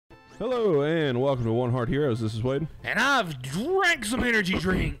Hello and welcome to One Heart Heroes. This is Wade. And I've drank some energy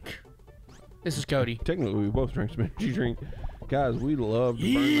drink. This is Cody. Technically, we both drank some energy drink. Guys, we love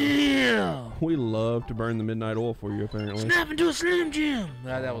to burn the midnight oil for you, apparently. Snap into a Slim Jim.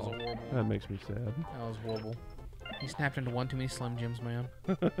 That was horrible. That makes me sad. That was horrible. He snapped into one too many Slim Jims, man.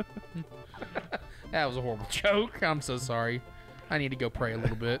 That was a horrible joke. I'm so sorry. I need to go pray a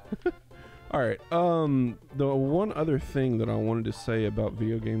little bit. Alright, the one other thing that I wanted to say about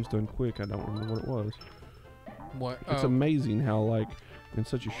video games done quick, I don't remember what it was. What? It's amazing how, like, in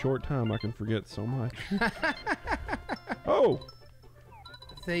such a short time I can forget so much. Oh!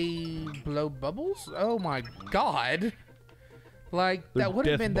 They blow bubbles? Oh my god. Like, that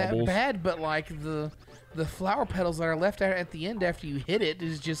wouldn't have been bubbles. that bad, but like the flower petals that are left out at the end after you hit it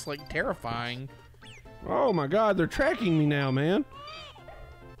is just like terrifying. Oh my god, they're tracking me now, man.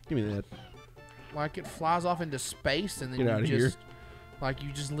 Give me that. Like it flies off into space and then Get out of here. Like you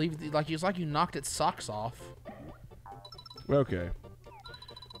just leave like it's like you knocked its socks off. Okay.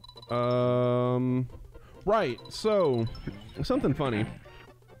 Right, so something funny.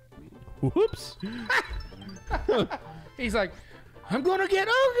 Whoops. He's like, I'm gonna get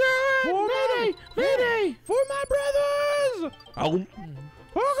Mayday! Mayday! For my brothers! Oh,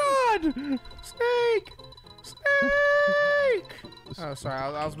 oh god! Snake! Snake! Oh,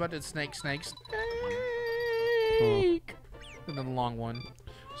 sorry, I was about to snake. And then the long one.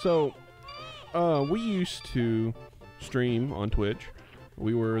 So, we used to stream on Twitch.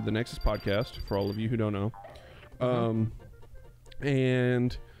 We were the Nexus Podcast, for all of you who don't know.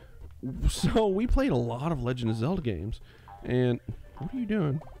 And so we played a lot of Legend of Zelda games. And what are you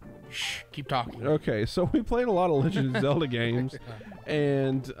doing? Shh, keep talking. Okay, so we played a lot of Legend of Zelda games.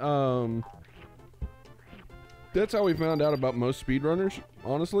 And, that's how we found out about most speedrunners,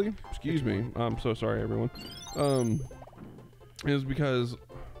 honestly. Excuse me. I'm so sorry, everyone. Is because,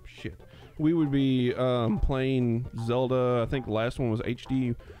 shit, we would be playing Zelda. I think the last one was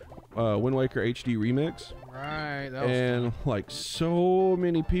HD, Wind Waker HD Remix. Right. That was And like so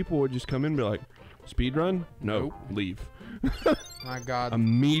many people would just come in and be like, speedrun? No, Nope. leave. my god.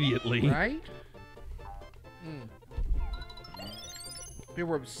 Immediately. Right? People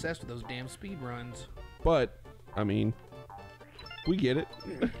were obsessed with those damn speed runs. But, I mean, we get it.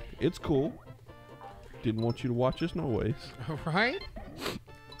 It's cool. Didn't want you to watch us no ways. Right?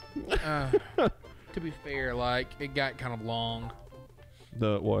 To be fair, like, it got kind of long.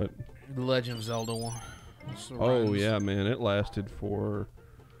 The what? The Legend of Zelda one. Oh yeah, man, it lasted for...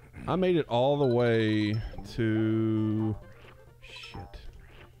 I made it all the way to... Shit.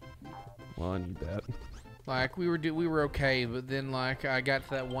 Well, I need that. Like, we were okay, but then, like, I got to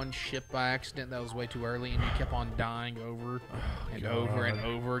that one ship by accident that was way too early, and you kept on dying over and over and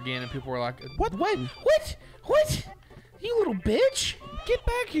over again, and people were like, What? What? You little bitch! Get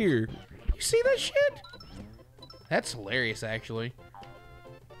back here! You see that shit? That's hilarious, actually.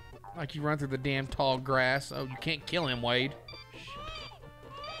 Like, you run through the damn tall grass. Oh, you can't kill him, Wade.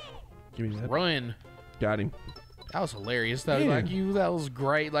 Give me that. Run. Got him. That was hilarious, though. Man. Like, that was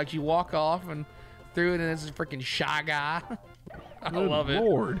great. Like, you walk off and through it, and it's a freaking Shy Guy. I love it.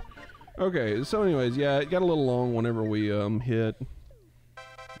 Lord. Okay, so anyways, yeah, it got a little long whenever we hit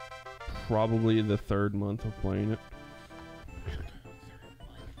probably the 3rd month of playing it.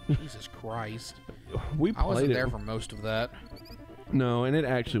 Jesus Christ. We I wasn't played there it. for most of that. No, and it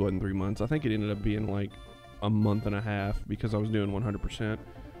actually wasn't 3 months. I think it ended up being like a month and a half because I was doing 100%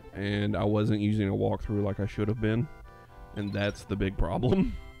 and I wasn't using a walkthrough like I should have been. And that's the big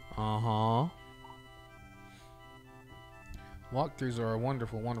problem. Uh-huh. Walkthroughs are a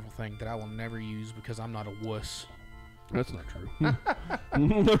wonderful, wonderful thing that I will never use because I'm not a wuss. That's not true.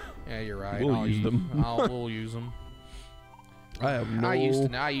 Yeah, you're right. We'll use them. We'll use them. I have no...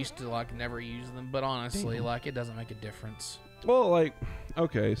 I used to like never use them, but honestly, like it doesn't make a difference. Well, like,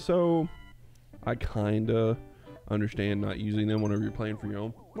 okay, so I kinda understand not using them whenever you're playing for your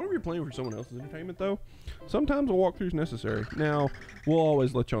own. Whenever you're playing for someone else's entertainment, though, sometimes a walkthrough is necessary. Now, we'll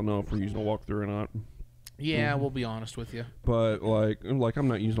always let y'all know if we're using a walkthrough or not. Yeah, we'll be honest with you. But like I'm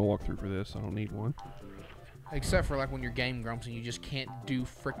not using a walkthrough for this. I don't need one. Except for like when you're Game Grumps and you just can't do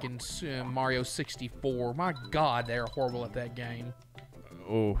frickin' Mario 64. My God, they're horrible at that game.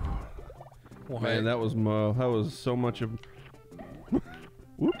 Oh, What? man, that was so much of.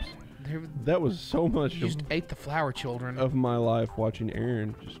 Whoops. That was so much You just ate the flower children. of my life watching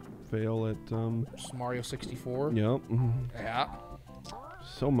Aaron just fail at Mario 64. Yep. Yeah.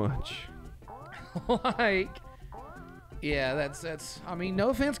 So much. Like, yeah, that's. I mean, no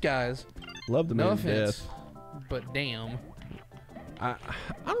offense, guys. Love the man No to offense, death. but damn. I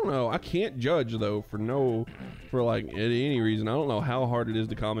don't know. I can't judge though for no for like any reason. I don't know how hard it is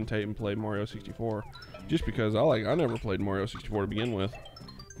to commentate and play Mario 64, just because I never played Mario 64 to begin with.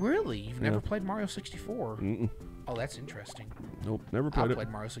 Really? You've never played Mario 64? Mm-mm. Oh, that's interesting. Nope, never played I it. played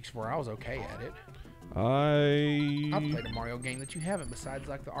Mario 64. I was okay at it. I played a Mario game that you haven't besides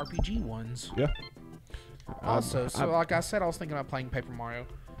like the RPG ones. Yeah. Also, like I said, I was thinking about playing Paper Mario.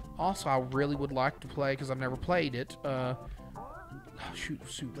 Also, I really would like to play, because I've never played it,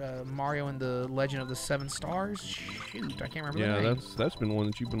 Mario and the Legend of the Seven Stars? Shoot, I can't remember the name. that's been one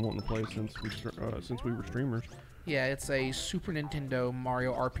that you've been wanting to play since we were streamers. Yeah, it's a Super Nintendo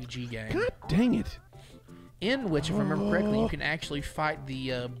Mario RPG game. God dang it. In which, if I remember correctly, you can actually fight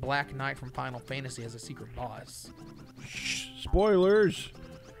the Black Knight from Final Fantasy as a secret boss. Shh, spoilers.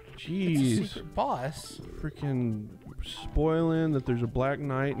 Jeez. It's a secret boss. Freaking spoiling that there's a Black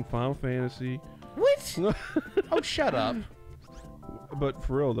Knight in Final Fantasy. What? Oh, shut up. But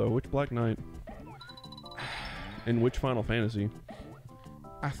for real though, which Black Knight? And which Final Fantasy?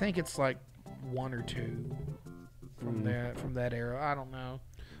 I think it's like 1 or 2 from that era. I don't know.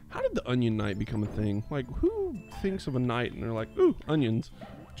 How did the Onion Knight become a thing? Like, who thinks of a knight and they're like, ooh, onions?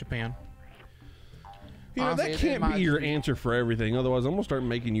 Japan. You know, that can't be your answer for everything. Otherwise, I'm gonna start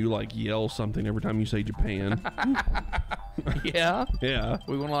making you like yell something every time you say Japan. Yeah. Yeah.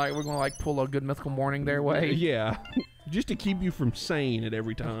 We're gonna pull a Good Mythical Morning their way. Yeah. Just to keep you from saying it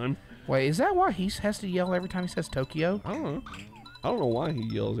every time. Wait, is that why he has to yell every time he says Tokyo? I don't know. I don't know why he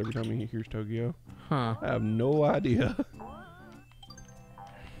yells every time he hears Tokyo. Huh. I have no idea.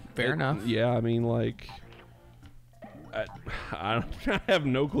 Fair enough. Yeah, I mean, like, I have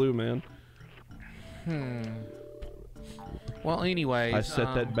no clue, man. Well, anyways. I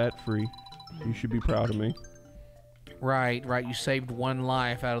set that bat free. You should be proud of me. Right. You saved 1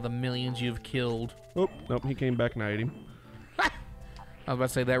 life out of the millions you've killed. Oh, nope, he came back and I ate him. I was about to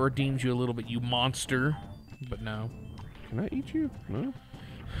say, that redeems you a little bit, you monster. But no. Can I eat you? No?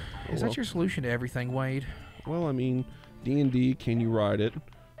 Is that your solution to everything, Wade? Well, I mean, D&D, can you ride it?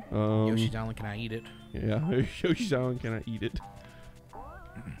 Yoshi's Island, can I eat it? Yeah, Yoshi's Island, can I eat it?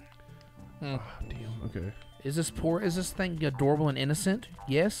 Oh, damn, okay. Is this thing adorable and innocent?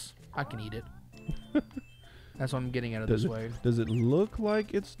 Yes, I can eat it. That's what I'm getting out of this, Wade. Does it look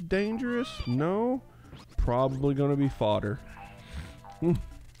like it's dangerous? No? Probably gonna be fodder.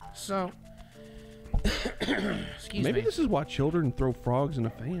 So, excuse me. Maybe this is why children throw frogs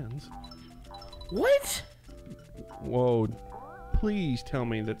into fans. What? Whoa. Please tell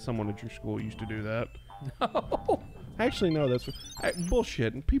me that someone at your school used to do that. No. Actually, no, that's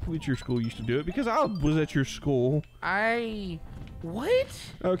bullshit. People at your school used to do it because I was at your school. What?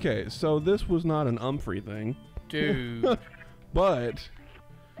 Okay, so this was not an Humphrey thing. Dude. But,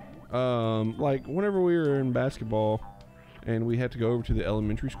 like, whenever we were in basketball and we had to go over to the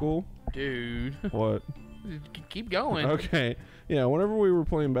elementary school. Dude. What? Keep going. Okay. Yeah, whenever we were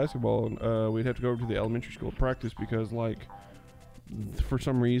playing basketball, we'd have to go over to the elementary school to practice because, like, for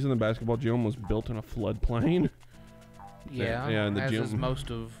some reason, the basketball gym was built in a floodplain. Yeah, yeah, and the as gym is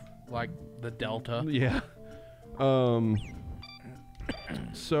most of, like, the Delta. Yeah.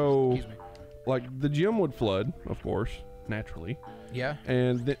 So, Excuse me. like, the gym would flood, of course, naturally. Yeah.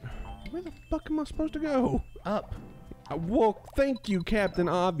 And then, where the fuck am I supposed to go? Up. Well, thank you, Captain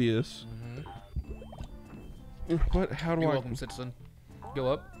Obvious. But how do You're I? welcome, citizen.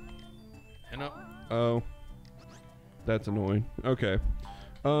 Go up. And up. Oh. That's annoying. Okay.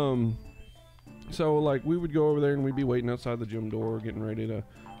 So, like, we would go over there and we'd be waiting outside the gym door, getting ready to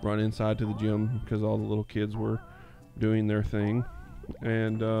run inside to the gym because all the little kids were doing their thing.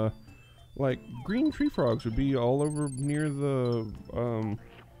 And, like, green tree frogs would be all over near the,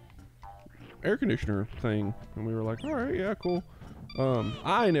 air conditioner thing. And we were like, all right, yeah, cool.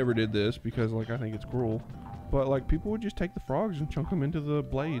 I never did this because, like, I think it's cruel. But, like, people would just take the frogs and chunk them into the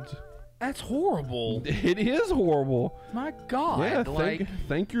blades. That's horrible. It is horrible. My God. Yeah, like,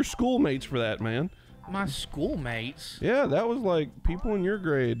 thank your schoolmates for that, man. my schoolmates. Yeah, that was like people in your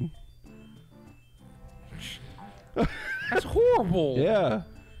grade. That's horrible. Yeah.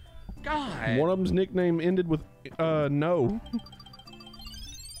 God. One of them's nickname ended with no.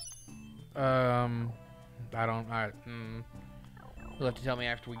 You'll have to tell me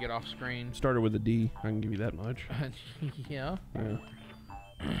after we get off screen. Started with a D. I can give you that much. Yeah. Yeah.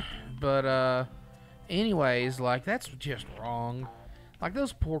 But, anyways, like, that's just wrong. Like,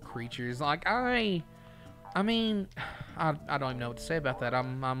 those poor creatures. Like, I mean, I don't even know what to say about that.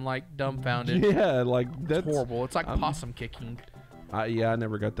 I'm like, dumbfounded. Yeah, like, that's It's horrible. It's like possum kicking. Yeah, I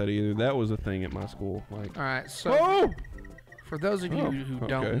never got that either. That was a thing at my school. Like, All right, so for those of you who okay.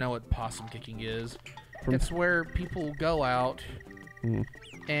 don't know what possum kicking is, it's where people go out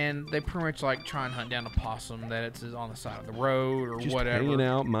and they pretty much like try and hunt down a possum that it's on the side of the road or Just whatever. hanging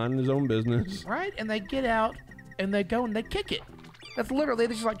out, minding his own business. Right? And they get out and they go and they kick it. That's literally,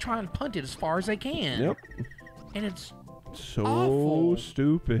 they just like try and punt it as far as they can. Yep. And it's So awful.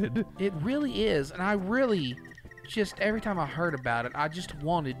 stupid. It really is. And I really just, every time I heard about it, I just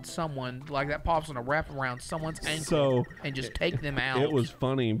wanted someone like that possum to wrap around someone's ankle and just take them out. It was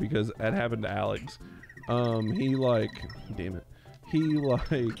funny because that happened to Alex. He like, damn it. He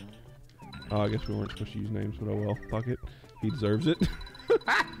like, oh, I guess we weren't supposed to use names, but oh well, fuck it. He deserves it.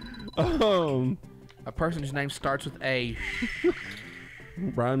 A person whose name starts with A.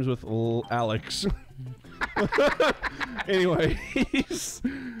 Rhymes with Alex. Anyway,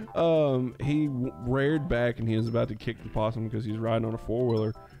 he reared back and he was about to kick the possum because he's riding on a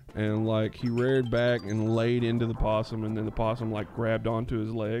four-wheeler, and like he reared back and laid into the possum, and then the possum like grabbed onto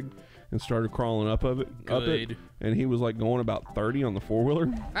his leg and started crawling up it, and he was like going about 30 on the four-wheeler,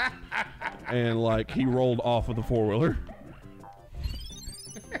 and like he rolled off of the four-wheeler.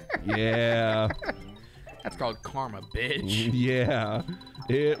 Yeah. That's called karma, bitch. Yeah,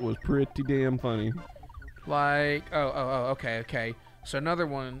 it was pretty damn funny. Like, okay. So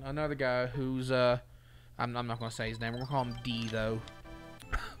another guy who's, I'm not gonna say his name. We're gonna call him D though.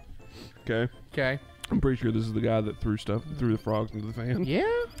 Okay. Okay. I'm pretty sure this is the guy that threw the frogs into the fan. Yeah.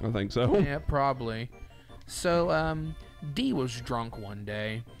 I think so. Yeah, probably. So, D was drunk one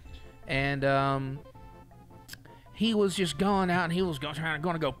day, and he was just going out and he was going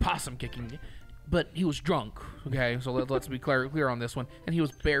to go possum kicking, but he was drunk. Okay, so let's be clear on this one. And he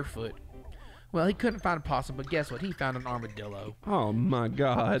was barefoot. Well, he couldn't find a possum, but guess what? He found an armadillo. Oh my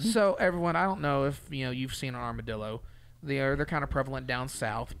God! So everyone, I don't know if you've seen an armadillo. They're kind of prevalent down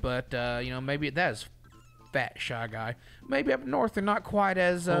south, but maybe that's fat shy guy. Maybe up north they're not quite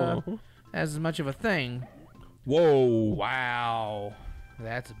as much of a thing. Whoa! Wow,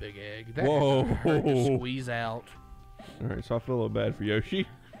 that's a big egg. That Whoa! hurt to squeeze out. All right, so I feel a little bad for Yoshi.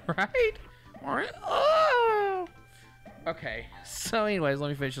 Right? All right. Oh! Okay. So, anyways, let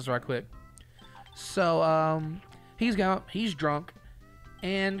me finish this right quick. So, he's drunk,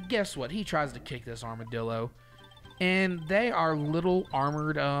 and guess what? He tries to kick this armadillo, and they are little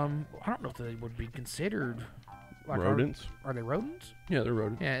armored. I don't know if they would be considered like Rodents. Are they rodents? Yeah, they're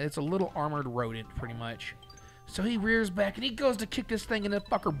rodents. Yeah, it's a little armored rodent, pretty much. So he rears back and he goes to kick this thing, and the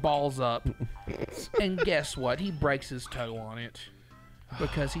fucker balls up. And guess what? He breaks his toe on it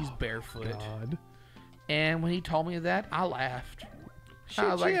because he's barefoot. God. And when he told me that, I laughed. Shit,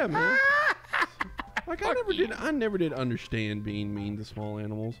 I was like, yeah, man. Like Fuck I never did understand being mean to small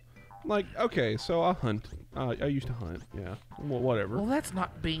animals. Like, okay, so I hunt. I used to hunt. Yeah, well, whatever. Well, that's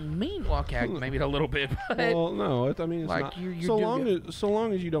not being mean. Well, okay, maybe a little bit, but Well, no, it's like not. you're So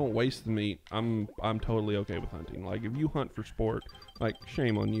long as you don't waste the meat, I'm totally okay with hunting. Like if you hunt for sport, like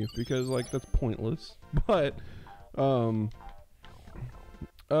shame on you because like that's pointless. But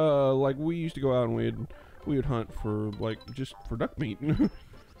like we used to go out and we would hunt for like just for duck meat. no,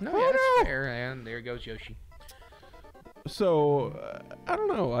 yeah, that's fair. And there goes Yoshi. So I don't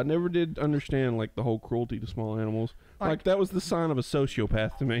know. I never did understand like the whole cruelty to small animals. Like that was the sign of a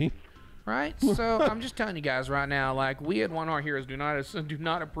sociopath to me. Right? So I'm just telling you guys right now, like we at One Heart Heroes do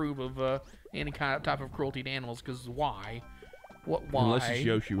not approve of any kind of type of cruelty to animals. Because why? Why? Unless it's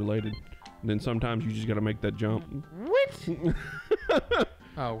Yoshi related. And then sometimes you just got to make that jump. What?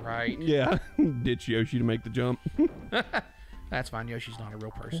 Oh right. Yeah, ditch Yoshi to make the jump. That's fine. Yoshi's not a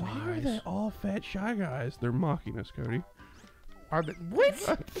real person. Why are anyways. they all fat shy guys? They're mocking us, Cody. Are they? What?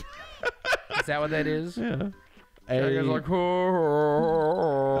 Is that what that is? Yeah. Shy guys like,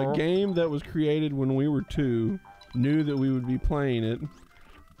 A game that was created when we were 2 knew that we would be playing it.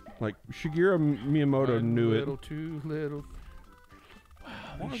 Like Shigeru Miyamoto knew little, it. Too little.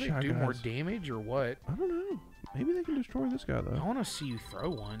 Why do Shy they do more guys. damage or what? I don't know. Maybe they can destroy this guy I though. want to see you throw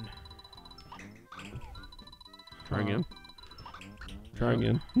one. Try again. Try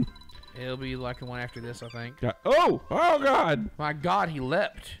again. It'll be like the one after this, I think. Oh God! My God, he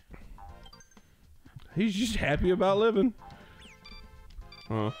leapt. He's just happy about living.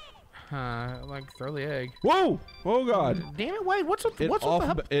 Huh? Like throw the egg. Whoa! Oh God! Damn it! Wait, what's with It what's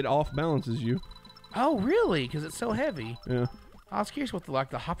off with the? it off balances you. Oh, really? Because it's so heavy. Yeah. I was curious what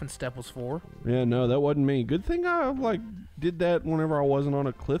the hop and step was for. Yeah. No, that wasn't me. Good thing I like did that whenever I wasn't on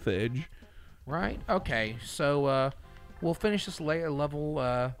a cliff edge. Right. Okay. So we'll finish this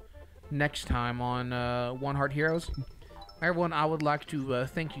level next time on One Heart Heroes. Everyone, I would like to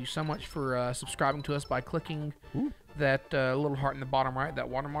thank you so much for subscribing to us by clicking that little heart in the bottom right, that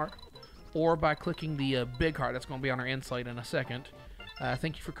watermark, or by clicking the big heart that's going to be on our end slate in a second.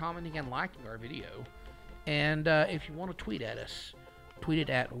 Thank you for commenting and liking our video. And if you want to tweet at us, tweet it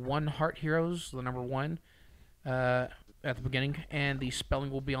at One Heart Heroes, the number 1, at the beginning, and the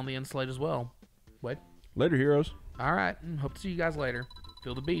spelling will be on the insulate as well. What? Later, heroes. All right. Hope to see you guys later.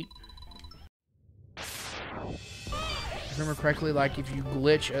 Feel the beat. If I remember correctly, like if you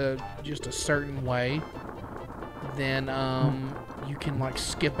glitch just a certain way, then you can like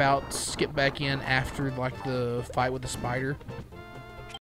skip back in after like the fight with the spider.